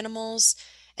attract animals,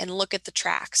 and look at the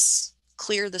tracks.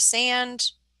 Clear the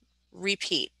sand,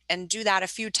 repeat, and do that a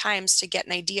few times to get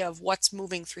an idea of what's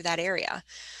moving through that area.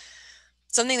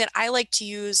 Something that I like to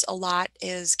use a lot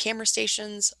is camera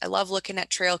stations. I love looking at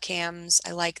trail cams.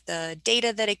 I like the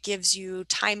data that it gives you,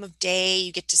 time of day.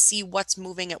 You get to see what's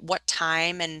moving at what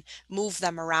time and move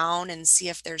them around and see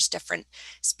if there's different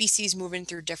species moving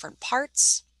through different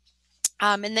parts.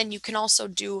 And then you can also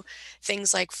do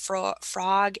things like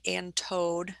frog and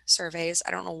toad surveys.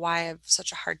 I don't know why I have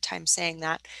such a hard time saying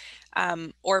that.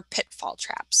 Or pitfall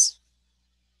traps.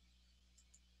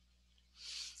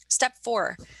 Step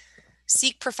 4,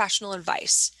 seek professional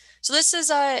advice. So this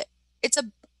is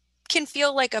can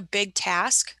feel like a big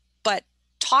task, but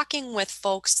talking with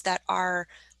folks that are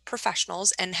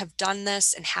professionals and have done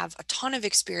this and have a ton of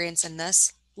experience in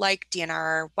this, like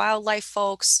DNR wildlife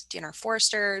folks, DNR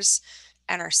foresters,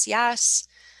 NRCS,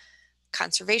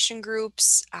 conservation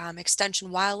groups,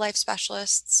 extension wildlife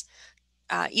specialists,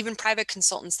 even private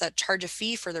consultants that charge a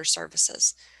fee for their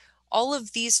services. All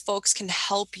of these folks can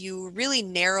help you really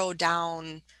narrow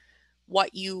down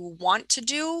what you want to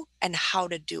do and how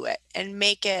to do it and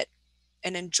make it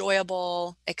an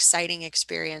enjoyable, exciting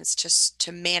experience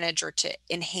to manage or to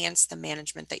enhance the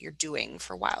management that you're doing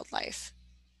for wildlife.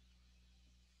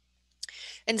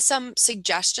 And some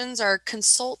suggestions are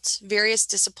consult various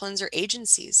disciplines or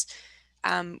agencies.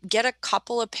 Get a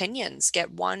couple opinions,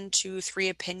 get 1, 2, 3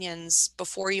 opinions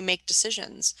before you make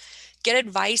decisions. Get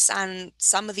advice on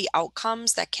some of the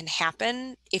outcomes that can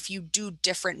happen if you do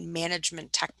different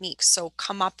management techniques. So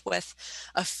come up with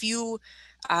a few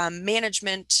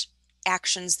management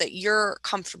actions that you're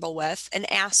comfortable with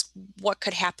and ask what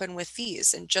could happen with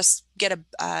these, and just get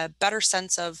a better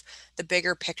sense of the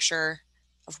bigger picture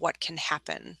of what can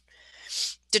happen.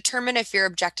 Determine if your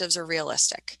objectives are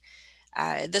realistic.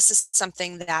 This is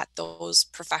something that those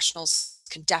professionals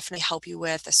can definitely help you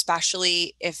with,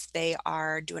 especially if they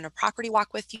are doing a property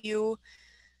walk with you.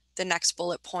 The next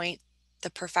bullet point, the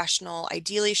professional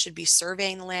ideally should be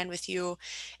surveying the land with you.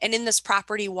 And in this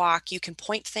property walk, you can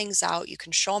point things out, you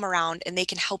can show them around, and they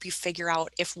can help you figure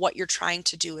out if what you're trying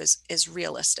to do is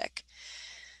realistic.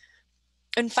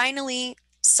 And finally,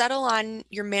 settle on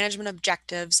your management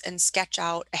objectives and sketch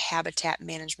out a habitat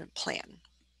management plan.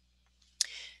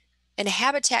 And a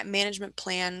habitat management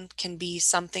plan can be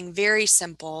something very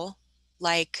simple,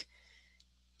 like,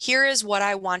 here is what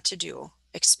I want to do.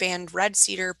 Expand red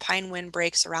cedar pine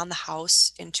windbreaks around the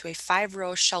house into a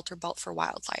 5-row shelter belt for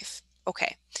wildlife.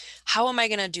 Okay, how am I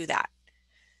going to do that?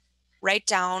 Write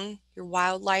down your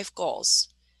wildlife goals.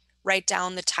 Write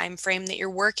down the time frame that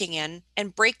you're working in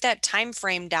and break that time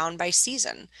frame down by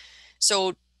season.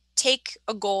 So take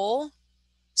a goal,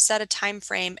 set a time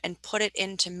frame, and put it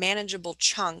into manageable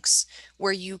chunks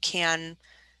where you can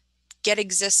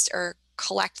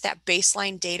collect that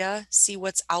baseline data, see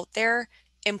what's out there,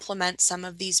 implement some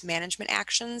of these management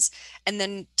actions, and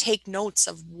then take notes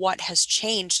of what has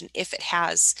changed and if it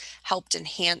has helped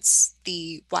enhance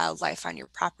the wildlife on your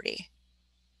property.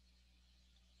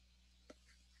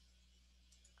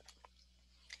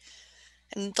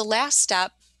 And the last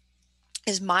step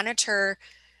is monitor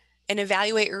and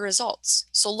evaluate your results.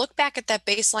 So look back at that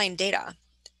baseline data.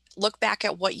 Look back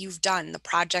at what you've done, the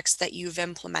projects that you've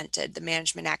implemented, the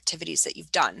management activities that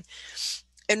you've done,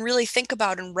 and really think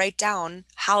about and write down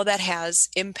how that has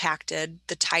impacted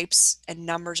the types and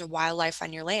numbers of wildlife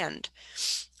on your land.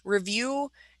 Review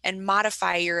and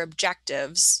modify your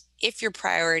objectives if your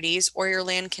priorities or your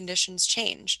land conditions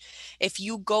change. If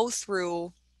you go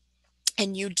through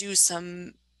and you do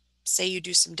some, say you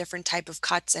do some different type of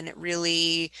cuts and it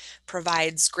really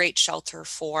provides great shelter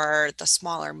for the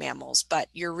smaller mammals, but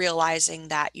you're realizing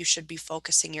that you should be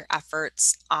focusing your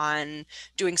efforts on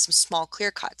doing some small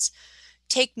clear cuts.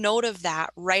 Take note of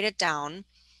that, write it down,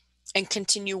 and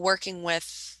continue working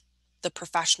with the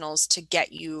professionals to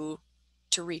get you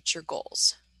to reach your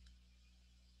goals.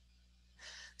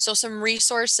 So some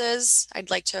resources I'd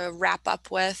like to wrap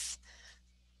up with.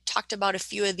 Talked about a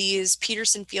few of these.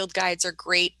 Peterson field guides are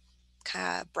great,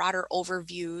 kind of broader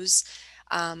overviews.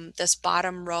 This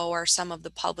bottom row are some of the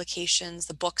publications,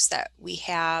 the books that we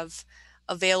have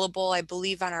available, I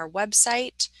believe, on our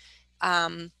website.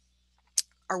 Our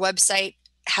website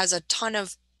has a ton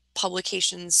of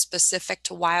publications specific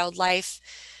to wildlife.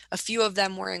 A few of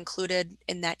them were included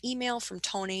in that email from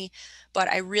Tony, but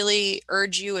I really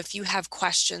urge you, if you have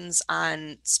questions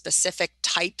on specific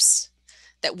types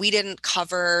that we didn't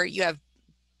cover, you have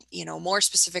more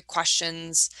specific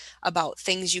questions about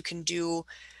things you can do,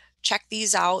 check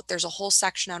these out. There's a whole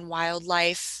section on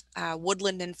wildlife,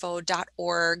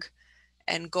 woodlandinfo.org,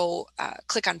 and go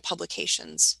click on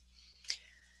publications.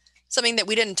 Something that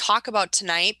we didn't talk about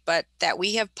tonight, but that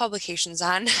we have publications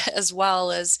on as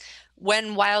well, is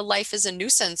when wildlife is a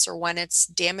nuisance or when it's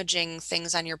damaging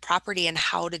things on your property and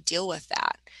how to deal with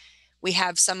that. We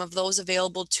have some of those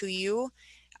available to you.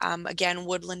 Again,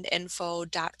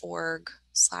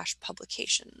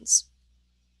 woodlandinfo.org/publications.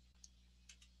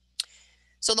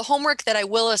 So the homework that I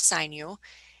will assign you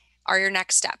are your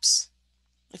next steps.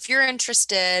 If you're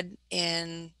interested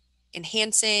in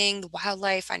enhancing the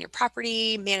wildlife on your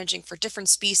property, managing for different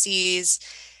species,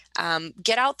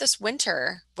 get out this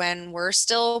winter when we're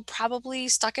still probably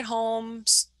stuck at home,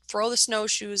 throw the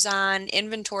snowshoes on,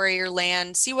 inventory your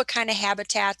land, see what kind of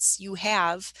habitats you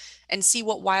have, and see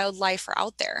what wildlife are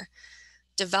out there.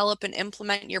 Develop and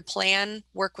implement your plan,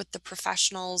 work with the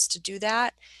professionals to do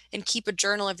that, and keep a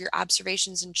journal of your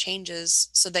observations and changes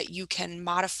so that you can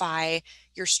modify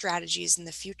your strategies in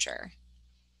the future.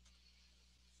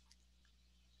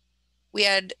 We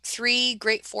had 3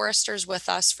 great foresters with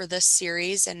us for this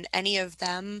series, and any of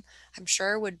them, I'm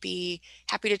sure, would be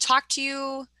happy to talk to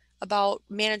you about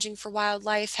managing for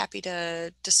wildlife, happy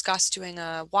to discuss doing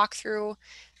a walkthrough.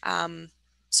 Um,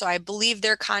 so I believe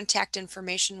their contact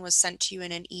information was sent to you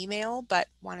in an email, but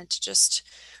wanted to just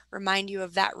remind you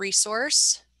of that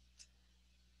resource.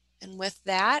 And with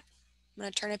that, I'm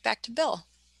going to turn it back to Bill.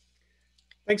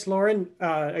 Thanks, Lauren.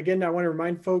 Again, I want to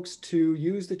remind folks to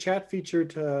use the chat feature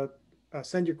to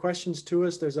send your questions to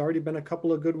us. There's already been a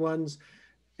couple of good ones.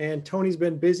 And Tony's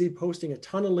been busy posting a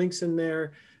ton of links in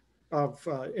there of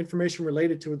information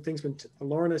related to things that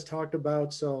Lauren has talked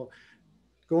about. So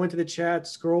go into the chat,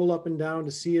 scroll up and down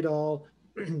to see it all.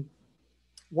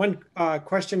 One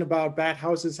question about bat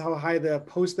houses, how high to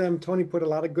post them. Tony put a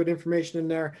lot of good information in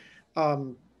there.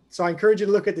 So I encourage you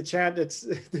to look at the chat. It's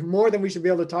more than we should be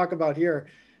able to talk about here.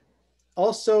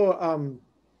 Also,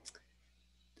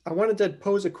 I wanted to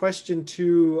pose a question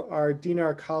to our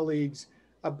DNR colleagues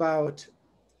about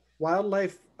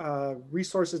wildlife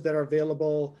resources that are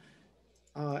available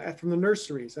from the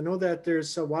nurseries. I know that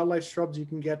there's wildlife shrubs you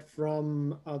can get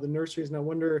from the nurseries, and I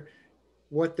wonder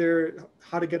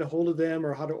how to get a hold of them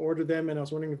or how to order them. And I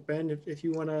was wondering if Ben, if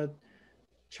you want to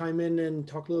chime in and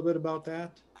talk a little bit about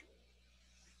that.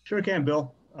 Sure can,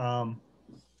 Bill.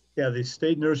 Yeah, the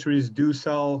state nurseries do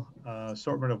sell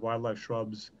assortment of wildlife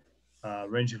shrubs,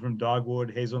 ranging from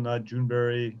dogwood, hazelnut,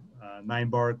 juneberry,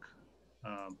 ninebark,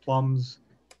 plums,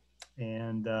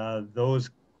 and those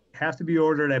have to be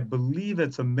ordered. I believe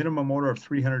it's a minimum order of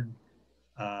 300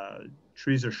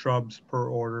 trees or shrubs per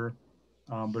order.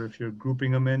 But if you're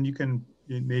grouping them in, you can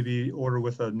maybe order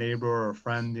with a neighbor or a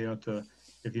friend,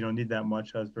 if you don't need that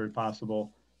much, that's very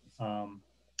possible.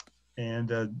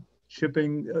 And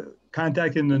shipping,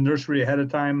 contacting the nursery ahead of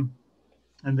time,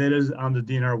 and that is on the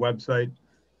DNR website,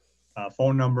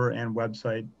 phone number and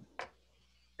website.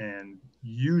 And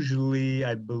usually,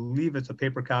 I believe it's a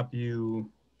paper copy you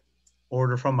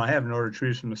order from. I haven't ordered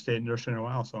trees from the state nursery in a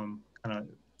while, so I'm kind of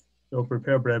ill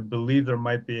prepared, but I believe there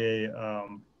might be a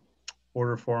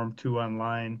order form too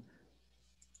online.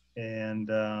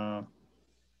 And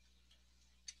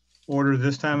order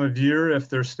this time of year if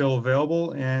they're still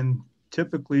available. And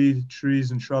typically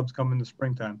trees and shrubs come in the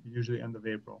springtime, usually end of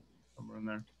April, somewhere in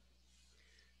there.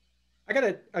 I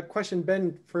got a question,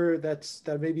 Ben,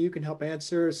 that maybe you can help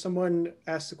answer. Someone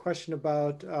asked a question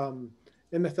about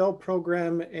MFL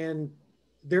program, and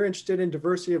they're interested in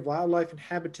diversity of wildlife and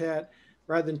habitat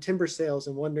rather than timber sales,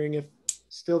 and wondering if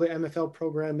still the MFL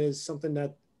program is something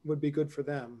that would be good for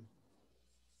them.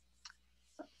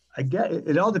 I get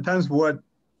it all depends what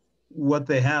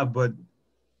they have, but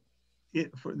the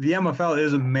MFL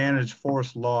is a managed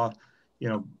forest law,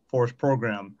 forest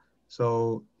program.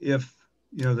 So if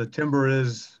the timber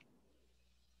is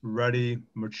ready,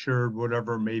 matured,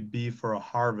 whatever it may be for a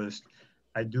harvest,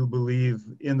 I do believe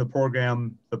in the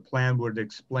program, the plan would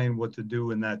explain what to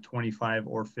do in that 25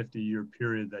 or 50-year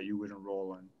period that you would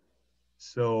enroll in.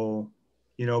 So,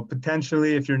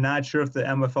 potentially, if you're not sure if the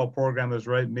MFL program is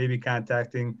right, maybe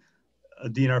contacting a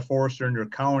DNR forester in your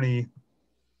county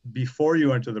before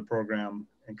you enter the program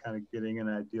and kind of getting an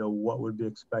idea of what would be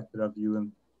expected of you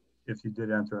and if you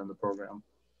did enter in the program.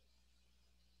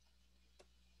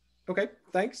 Okay,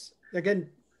 thanks. Again,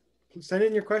 send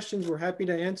in your questions. We're happy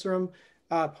to answer them.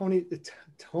 Tony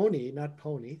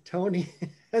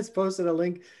has posted a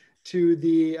link to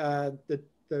the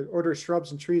order of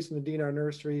shrubs and trees from the DNR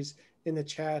nurseries in the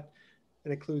chat.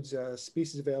 It includes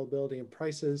species availability and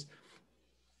prices.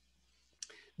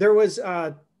 There was,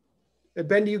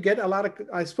 Ben, do you get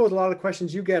I suppose a lot of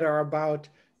questions you get are about,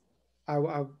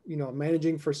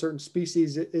 managing for certain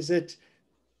species.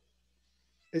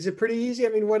 Is it pretty easy? I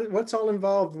mean, what's all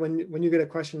involved when you get a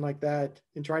question like that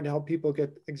in trying to help people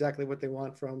get exactly what they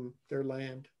want from their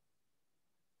land?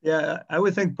 Yeah, I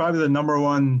would think probably the number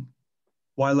one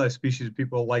wildlife species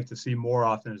people like to see more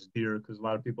often is deer, because a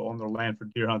lot of people own their land for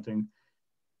deer hunting.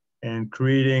 And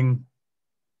creating,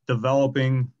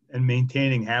 developing, and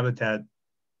maintaining habitat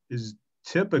is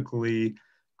typically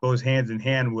goes hands in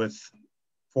hand with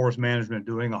forest management,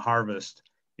 doing a harvest,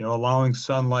 allowing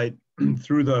sunlight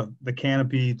through the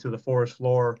canopy to the forest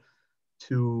floor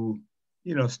to,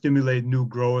 stimulate new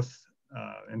growth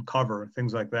and cover,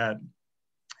 things like that.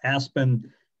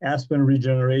 Aspen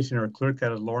regeneration, or clear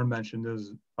cut, as Lauren mentioned,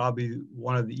 is probably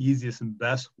one of the easiest and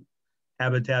best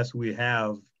habitats we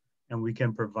have and we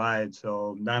can provide.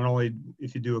 So not only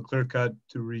if you do a clear cut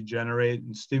to regenerate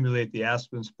and stimulate the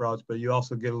aspen sprouts, but you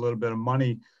also get a little bit of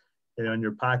money in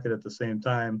your pocket at the same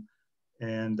time.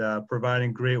 and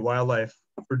providing great wildlife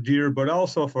for deer, but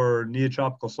also for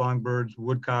neotropical songbirds,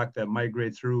 woodcock that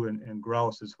migrate through, and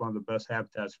grouse is one of the best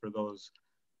habitats for those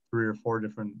 3 or 4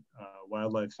 different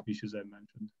wildlife species I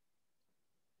mentioned.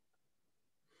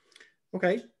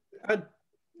 Okay.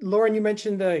 Lauren, you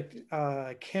mentioned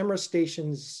the camera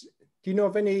stations. Do you know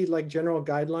of any like general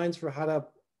guidelines for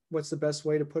what's the best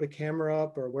way to put a camera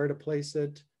up or where to place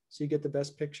it so you get the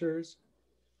best pictures?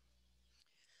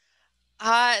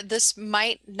 This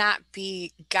might not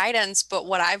be guidance, but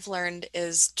what I've learned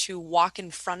is to walk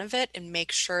in front of it and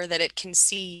make sure that it can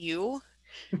see you,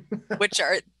 which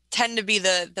tend to be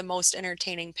the most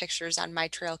entertaining pictures on my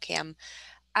trail cam.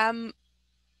 Um,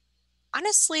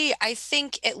 Honestly, I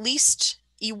think at least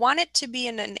you want it to be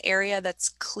in an area that's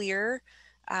clear,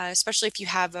 especially if you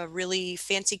have a really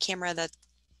fancy camera that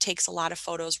takes a lot of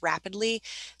photos rapidly.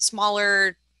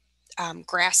 Smaller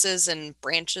grasses and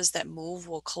branches that move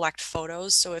will collect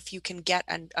photos. So if you can get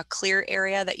a clear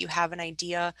area that you have an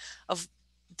idea of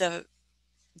that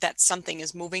something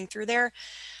is moving through there,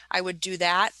 I would do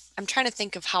that. I'm trying to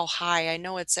think of how high. I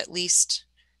know it's at least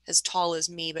as tall as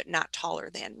me, but not taller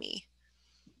than me.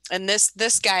 And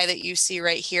this guy that you see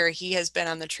right here, he has been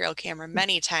on the trail camera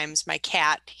many times. My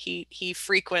cat, he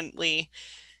frequently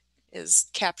is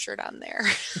captured on there.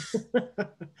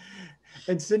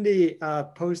 And Cindy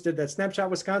posted that Snapshot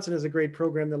Wisconsin is a great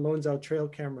program that loans out trail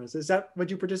cameras. Is that what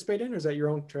you participate in, or is that your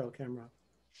own trail camera?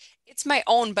 It's my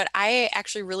own, but I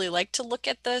actually really like to look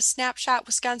at the Snapshot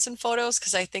Wisconsin photos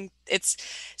because I think it's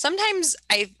sometimes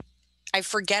I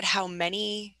forget how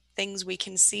many things we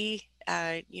can see.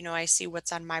 I see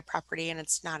what's on my property and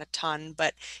it's not a ton,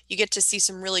 but you get to see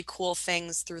some really cool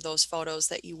things through those photos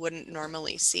that you wouldn't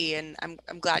normally see. And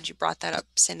I'm glad you brought that up,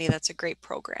 Cindy. That's a great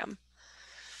program.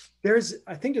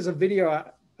 I think there's a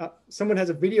video, someone has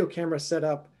a video camera set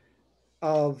up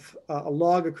of a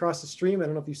log across the stream. I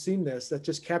don't know if you've seen this, that's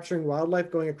just capturing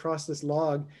wildlife going across this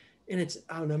log. And it's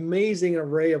an amazing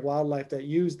array of wildlife that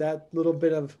use that little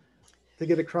bit to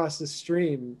get across the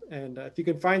stream. And if you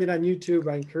can find it on YouTube,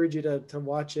 I encourage you to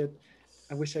watch it.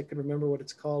 I wish I could remember what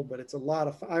it's called, but it's a lot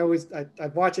of fun. I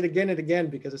watch it again and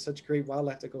again because it's such great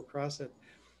wildlife to go across it.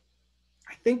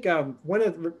 I think I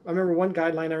remember one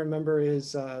guideline I remember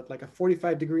is like a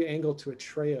 45-degree angle to a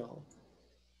trail.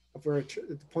 Where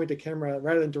point a camera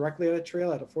rather than directly at a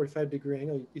trail at a 45-degree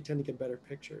angle, you tend to get better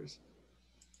pictures.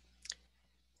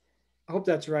 I hope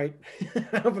that's right.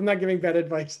 I hope I'm not giving bad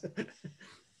advice.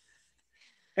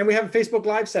 And we have a Facebook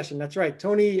Live session. That's right.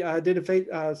 Tony did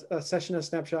a session of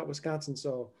Snapshot Wisconsin.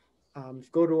 So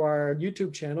go to our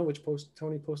YouTube channel, which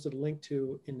Tony posted a link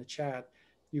to in the chat.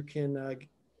 You can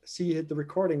see the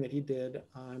recording that he did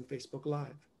on Facebook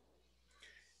Live.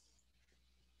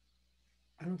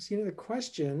 I don't see any other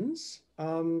questions.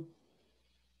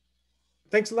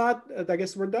 Thanks a lot. I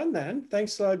guess we're done then.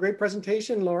 Thanks. Great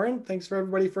presentation, Lauren. Thanks for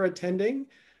everybody for attending.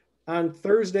 On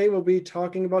Thursday, we'll be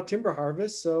talking about timber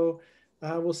harvest. So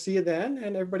we'll see you then,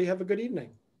 and everybody have a good evening.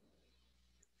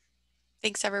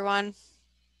 Thanks, everyone.